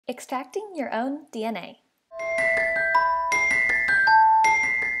Extracting your own DNA.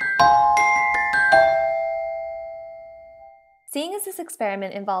 Seeing as this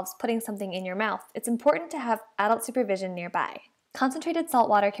experiment involves putting something in your mouth, it's important to have adult supervision nearby. Concentrated salt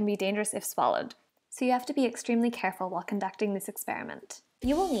water can be dangerous if swallowed, so you have to be extremely careful while conducting this experiment.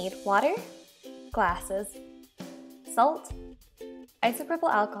 You will need water, glasses, salt,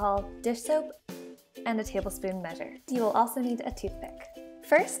 isopropyl alcohol, dish soap, and a tablespoon measure. You will also need a toothpick.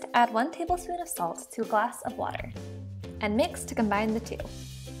 First, add 1 tablespoon of salt to a glass of water, and mix to combine the two.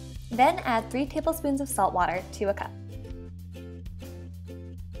 Then add 3 tablespoons of salt water to a cup.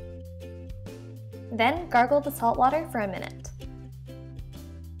 Then gargle the salt water for a minute.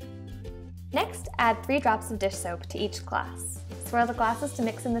 Next, add 3 drops of dish soap to each glass. Swirl the glasses to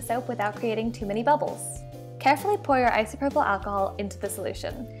mix in the soap without creating too many bubbles. Carefully pour your isopropyl alcohol into the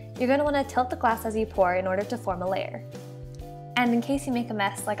solution. You're going to want to tilt the glass as you pour in order to form a layer. And in case you make a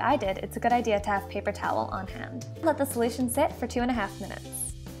mess like I did, it's a good idea to have paper towel on hand. Let the solution sit for 2.5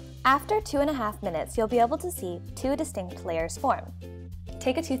 minutes. After 2.5 minutes, you'll be able to see 2 distinct layers form.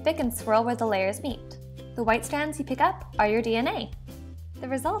 Take a toothpick and swirl where the layers meet. The white strands you pick up are your DNA. The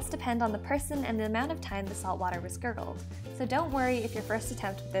results depend on the person and the amount of time the salt water was gurgled, so don't worry if your first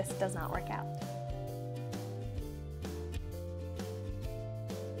attempt with this does not work out.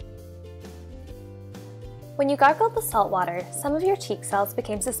 When you gargled the salt water, some of your cheek cells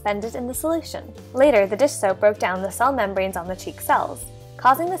became suspended in the solution. Later, the dish soap broke down the cell membranes on the cheek cells,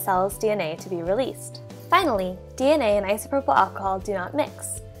 causing the cell's DNA to be released. Finally, DNA and isopropyl alcohol do not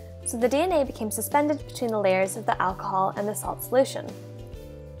mix, so the DNA became suspended between the layers of the alcohol and the salt solution.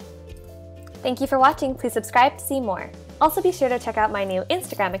 Thank you for watching. Please subscribe to see more. Also be sure to check out my new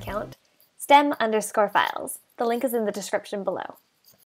Instagram account, STEM_files. The link is in the description below.